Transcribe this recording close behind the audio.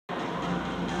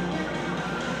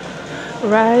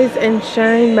Rise and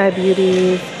shine, my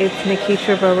beauties. It's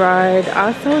Nikisha Barard,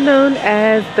 also known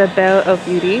as the Belle of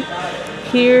Beauty,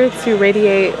 here to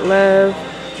radiate love,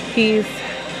 peace,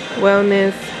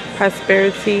 wellness,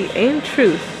 prosperity, and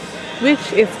truth,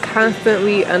 which is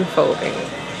constantly unfolding.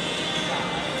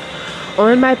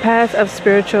 On my path of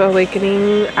spiritual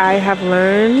awakening, I have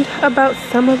learned about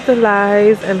some of the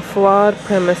lies and flawed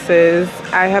premises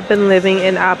I have been living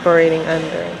and operating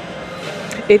under.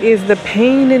 It is the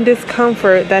pain and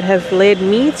discomfort that has led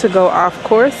me to go off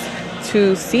course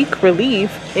to seek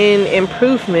relief in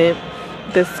improvement,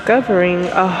 discovering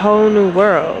a whole new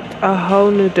world, a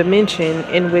whole new dimension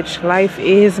in which life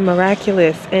is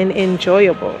miraculous and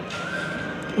enjoyable.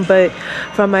 But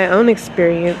from my own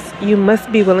experience, you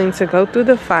must be willing to go through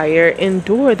the fire,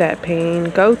 endure that pain,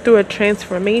 go through a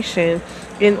transformation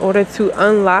in order to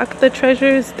unlock the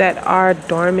treasures that are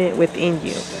dormant within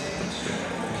you.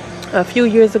 A few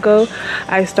years ago,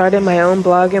 I started my own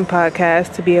blog and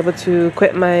podcast to be able to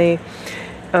quit my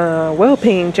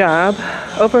well-paying job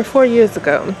over 4 years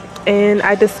ago. And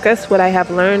I discussed what I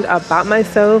have learned about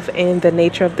myself and the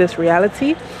nature of this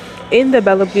reality in the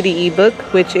Belle of Beauty ebook,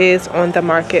 which is on the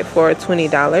market for $20.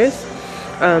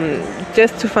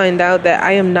 Just to find out that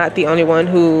I am not the only one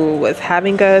who was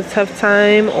having a tough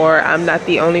time, or I'm not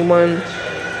the only one,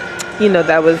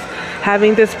 that was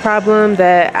having this problem,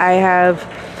 that I have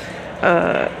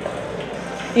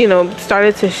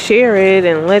started to share it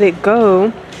and let it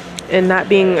go and not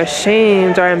being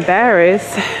ashamed or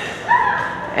embarrassed.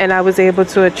 And I was able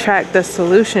to attract the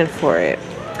solution for it.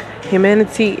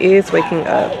 Humanity is waking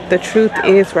up. The truth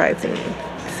is rising,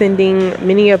 sending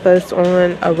many of us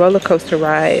on a roller coaster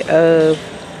ride of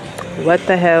what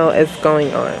the hell is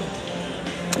going on.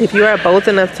 If you are bold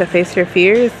enough to face your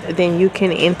fears, then you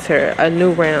can enter a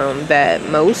new realm that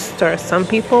most or some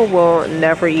people will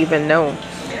never even know,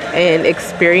 and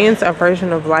experience a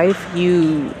version of life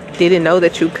you didn't know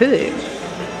that you could.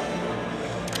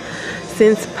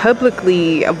 Since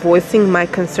publicly voicing my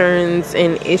concerns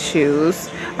and issues,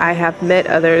 I have met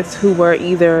others who were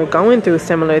either going through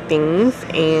similar things,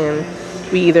 and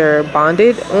we either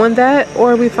bonded on that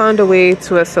or we found a way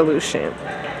to a solution.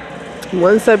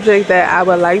 One subject that I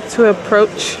would like to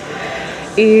approach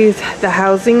is the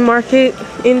housing market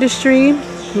industry.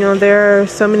 There are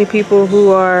so many people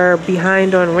who are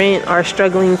behind on rent, are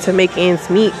struggling to make ends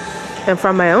meet. And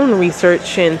from my own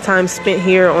research and time spent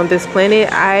here on this planet,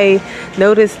 I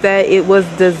noticed that it was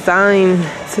designed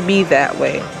to be that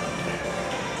way.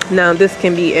 Now, this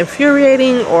can be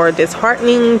infuriating or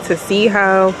disheartening to see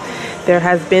how there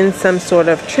has been some sort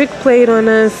of trick played on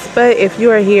us. But if you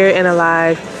are here and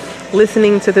alive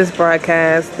listening to this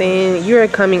broadcast, then you are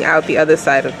coming out the other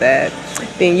side of that.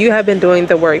 Then you have been doing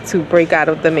the work to break out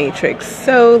of the matrix.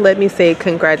 So let me say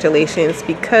congratulations,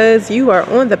 because you are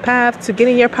on the path to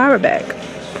getting your power back.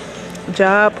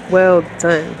 Job well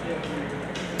done.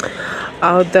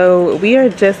 Although we are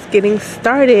just getting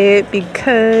started,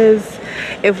 because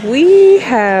if we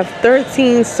have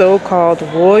 13 so-called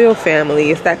royal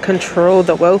families that control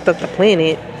the wealth of the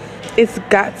planet, it's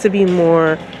got to be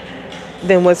more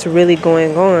than what's really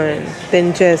going on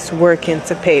than just working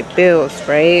to pay bills,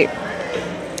 right?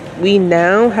 We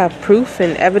now have proof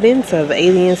and evidence of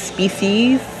alien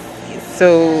species.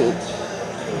 So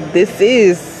this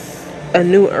is a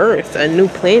new earth, a new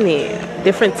planet,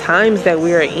 different times that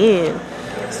we are in.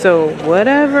 So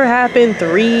whatever happened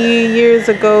 3 years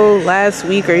ago, last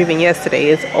week, or even yesterday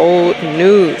is old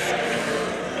news.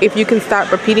 If you can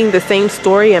stop repeating the same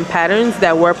story and patterns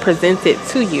that were presented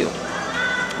to you,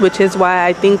 which is why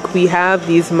I think we have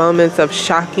these moments of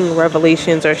shocking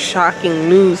revelations or shocking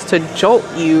news to jolt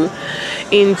you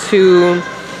into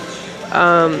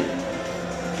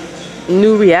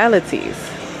new realities.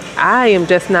 I am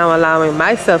just now allowing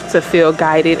myself to feel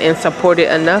guided and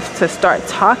supported enough to start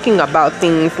talking about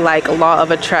things like law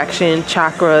of attraction,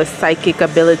 chakras, psychic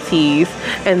abilities,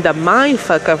 and the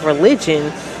mindfuck of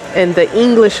religion and the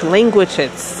English language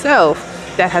itself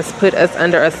that has put us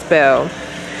under a spell.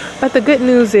 But the good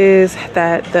news is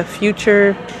that the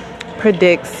future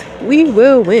predicts we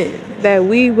will win, that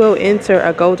we will enter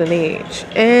a golden age,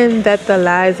 and that the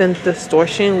lies and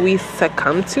distortion we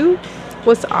succumb to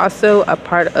was also a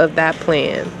part of that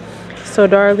plan. So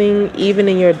darling, even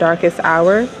in your darkest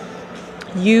hour,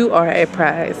 you are a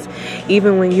prize.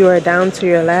 Even when you are down to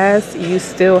your last, you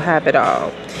still have it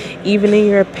all. Even in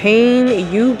your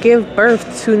pain, you give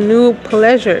birth to new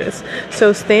pleasures.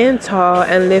 So stand tall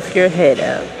and lift your head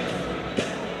up.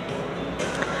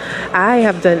 I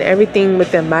have done everything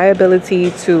within my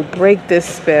ability to break this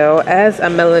spell as a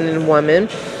melanin woman,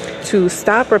 to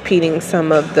stop repeating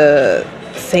some of the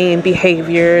same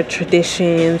behavior,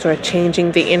 traditions, or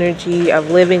changing the energy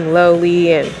of living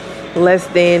lowly and less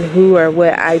than who or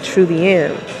what I truly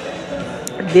am.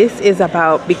 This is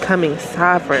about becoming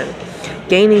sovereign,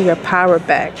 gaining your power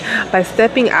back by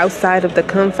stepping outside of the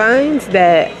confines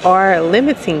that are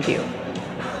limiting you.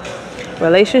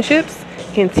 Relationships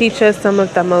can teach us some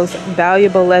of the most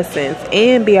valuable lessons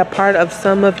and be a part of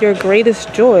some of your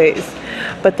greatest joys.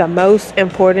 But the most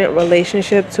important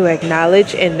relationship to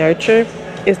acknowledge and nurture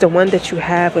is the one that you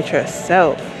have with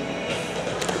yourself.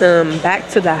 Back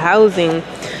to the housing,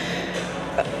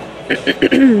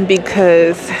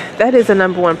 because that is the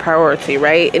number one priority,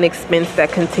 right? An expense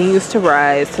that continues to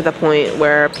rise to the point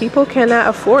where people cannot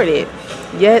afford it.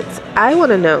 Yet, I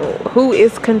want to know who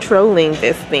is controlling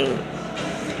this thing.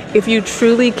 If you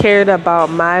truly cared about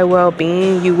my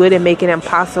well-being, you wouldn't make it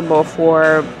impossible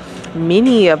for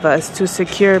many of us to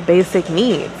secure basic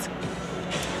needs.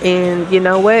 And you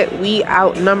know what? We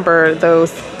outnumber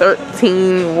those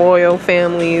 13 royal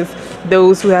families,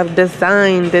 those who have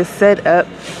designed this setup,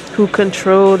 who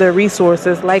control the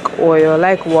resources like oil,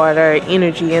 like water,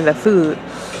 energy, and the food.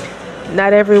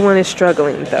 Not everyone is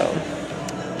struggling though.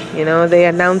 You know, they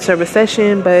announce a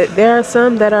recession, but there are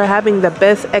some that are having the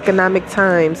best economic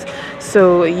times.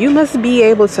 So you must be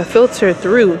able to filter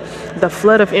through the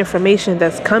flood of information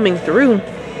that's coming through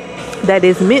that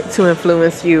is meant to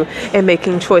influence you in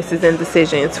making choices and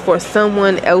decisions for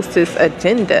someone else's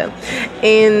agenda.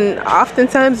 And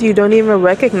oftentimes you don't even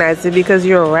recognize it because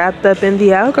you're wrapped up in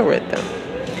the algorithm.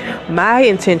 My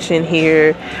intention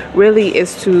here really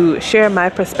is to share my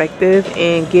perspective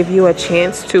and give you a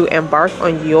chance to embark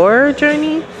on your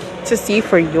journey to see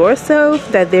for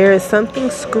yourself that there is something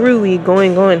screwy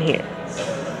going on here.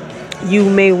 You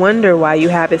may wonder why you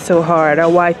have it so hard, or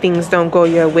why things don't go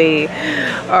your way,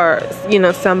 or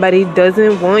somebody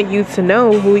doesn't want you to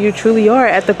know who you truly are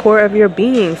at the core of your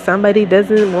being. Somebody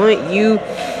doesn't want you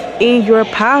in your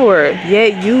power,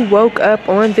 yet you woke up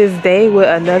on this day with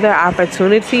another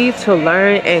opportunity to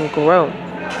learn and grow.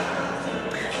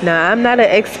 Now, I'm not an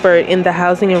expert in the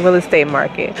housing and real estate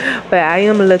market, but I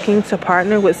am looking to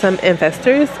partner with some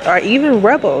investors or even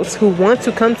rebels who want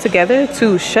to come together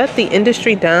to shut the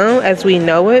industry down as we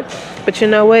know it. But you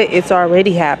know what? It's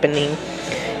already happening.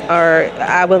 Or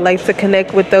I would like to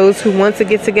connect with those who want to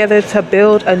get together to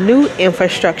build a new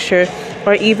infrastructure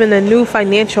or even a new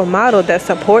financial model that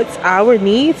supports our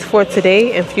needs for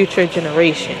today and future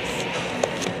generations.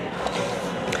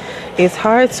 It's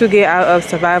hard to get out of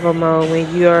survival mode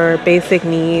when your basic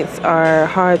needs are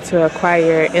hard to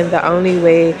acquire, and the only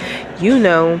way you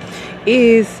know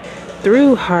is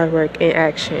through hard work and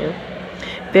action.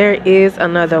 There is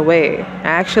another way,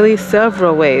 actually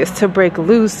several ways, to break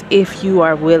loose if you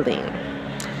are willing.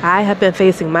 I have been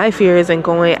facing my fears and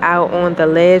going out on the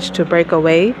ledge to break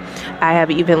away. I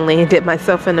have even landed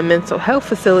myself in a mental health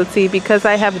facility because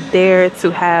I have dared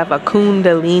to have a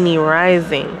Kundalini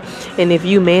rising. And if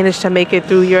you manage to make it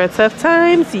through your tough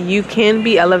times, you can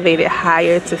be elevated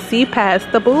higher to see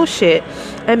past the bullshit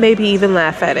and maybe even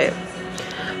laugh at it.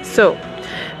 So,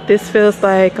 this feels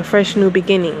like a fresh new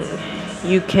beginning.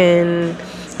 You can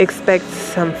expect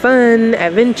some fun,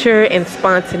 adventure, and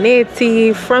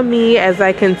spontaneity from me as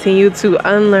I continue to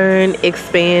unlearn,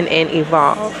 expand, and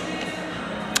evolve.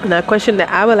 Now, a question that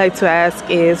I would like to ask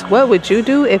is, what would you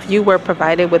do if you were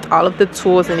provided with all of the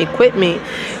tools and equipment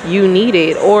you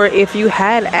needed, or if you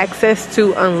had access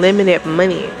to unlimited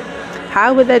money?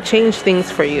 How would that change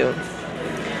things for you?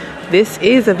 This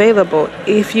is available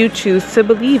if you choose to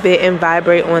believe it and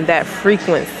vibrate on that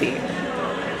frequency.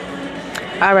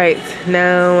 All right,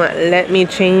 now let me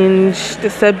change the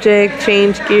subject,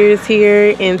 change gears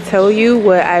here, and tell you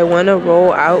what I want to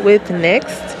roll out with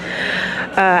next.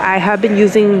 I have been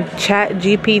using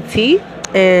ChatGPT,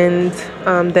 and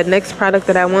the next product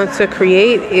that I want to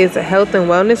create is a health and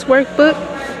wellness workbook.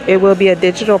 It will be a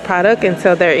digital product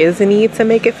until there is a need to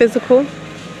make it physical.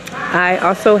 I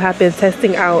also have been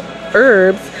testing out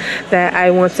herbs that I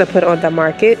want to put on the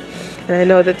market. And I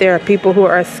know that there are people who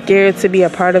are scared to be a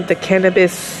part of the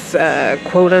cannabis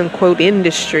quote-unquote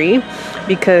industry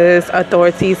because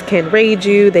authorities can raid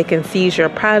you, they can seize your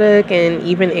product, and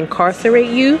even incarcerate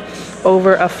you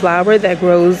over a flower that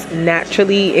grows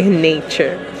naturally in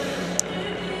nature.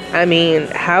 I mean,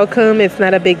 how come it's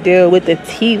not a big deal with the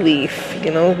tea leaf?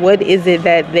 You know, what is it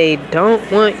that they don't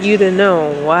want you to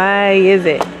know? Why is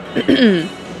it?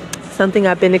 Something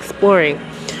I've been exploring.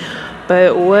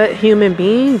 But what human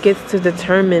being gets to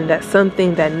determine that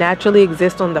something that naturally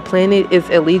exists on the planet is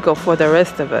illegal for the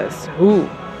rest of us? Who?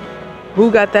 Who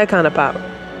got that kind of power?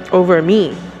 Over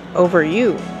me? Over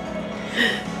you?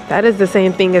 That is the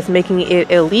same thing as making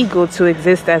it illegal to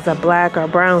exist as a black or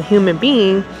brown human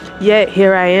being, yet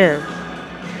here I am.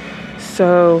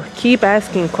 So keep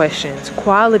asking questions,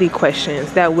 quality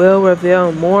questions that will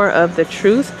reveal more of the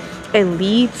truth and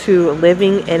lead to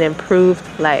living an improved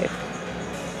life.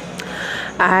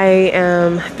 I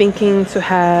am thinking to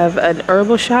have an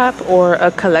herbal shop or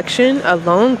a collection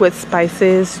along with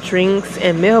spices, drinks,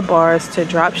 and meal bars to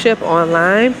drop ship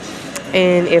online.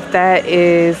 And if that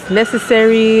is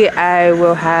necessary, I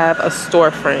will have a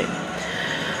storefront.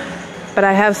 But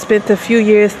I have spent a few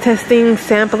years testing,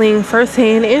 sampling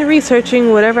firsthand, and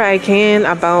researching whatever I can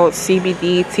about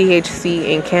CBD,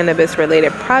 THC, and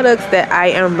cannabis-related products that I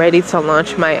am ready to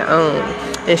launch my own.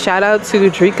 And shout out to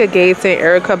Drika Gates and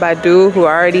Erykah Badu, who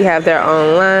already have their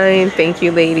own line. Thank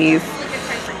you, ladies.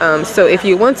 So if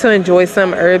you want to enjoy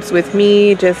some herbs with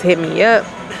me, just hit me up.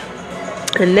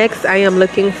 And next, I am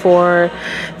looking for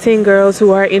 10 girls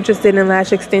who are interested in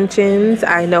lash extensions.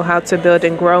 I know how to build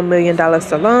and grow $1 million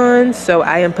salons, so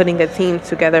I am putting a team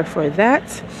together for that.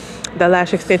 The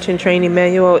Lash Extension Training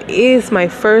Manual is my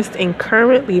first and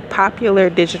currently popular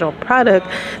digital product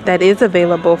that is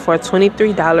available for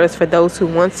 $23 for those who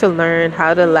want to learn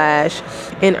how to lash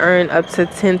and earn up to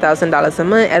 $10,000 a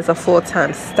month as a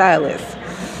full-time stylist.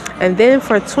 And then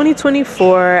for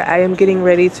 2024, I am getting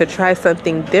ready to try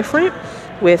something different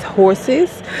with horses.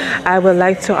 I would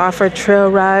like to offer trail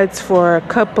rides for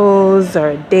couples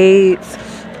or dates.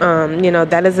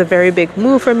 That is a very big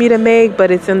move for me to make, but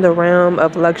it's in the realm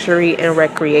of luxury and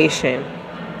recreation.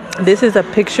 This is a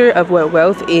picture of what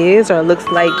wealth is or looks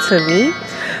like to me.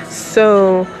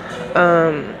 So,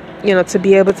 to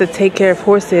be able to take care of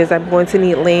horses, I'm going to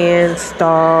need land,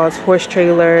 stalls, horse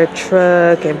trailer,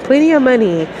 truck, and plenty of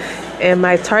money. And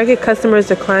my target customers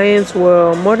or clients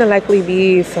will more than likely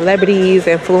be celebrities,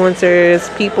 influencers,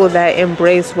 people that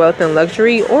embrace wealth and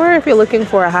luxury, or if you're looking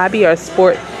for a hobby or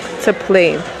sport to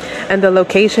play. And the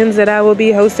locations that I will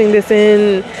be hosting this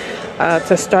in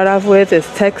to start off with is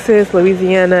Texas,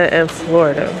 Louisiana, and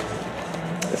Florida.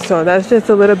 So that's just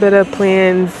a little bit of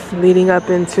plans leading up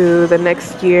into the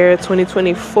next year,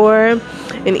 2024.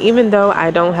 And even though I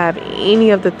don't have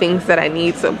any of the things that I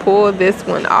need to pull this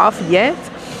one off yet,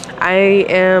 I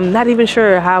am not even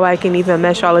sure how I can even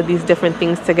mesh all of these different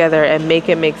things together and make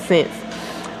it make sense.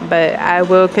 But I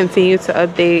will continue to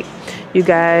update you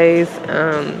guys.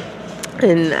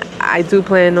 And I do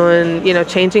plan on,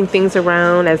 changing things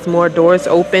around as more doors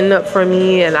open up for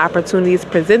me and opportunities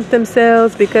present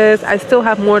themselves, because I still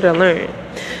have more to learn.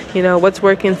 What's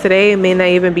working today may not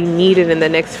even be needed in the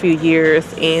next few years.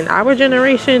 And our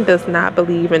generation does not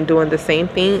believe in doing the same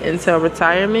thing until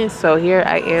retirement. So here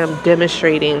I am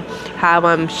demonstrating how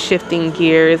I'm shifting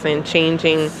gears and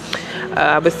changing,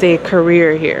 I would say,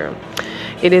 career here.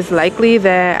 It is likely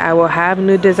that I will have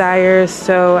new desires,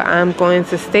 so I'm going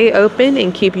to stay open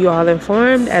and keep you all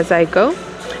informed as I go.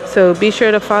 So be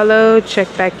sure to follow, check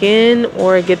back in,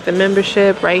 or get the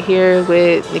membership right here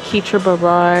with Nikitra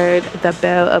Barard, the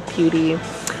Belle of Beauty.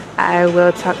 I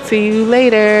will talk to you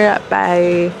later.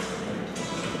 Bye.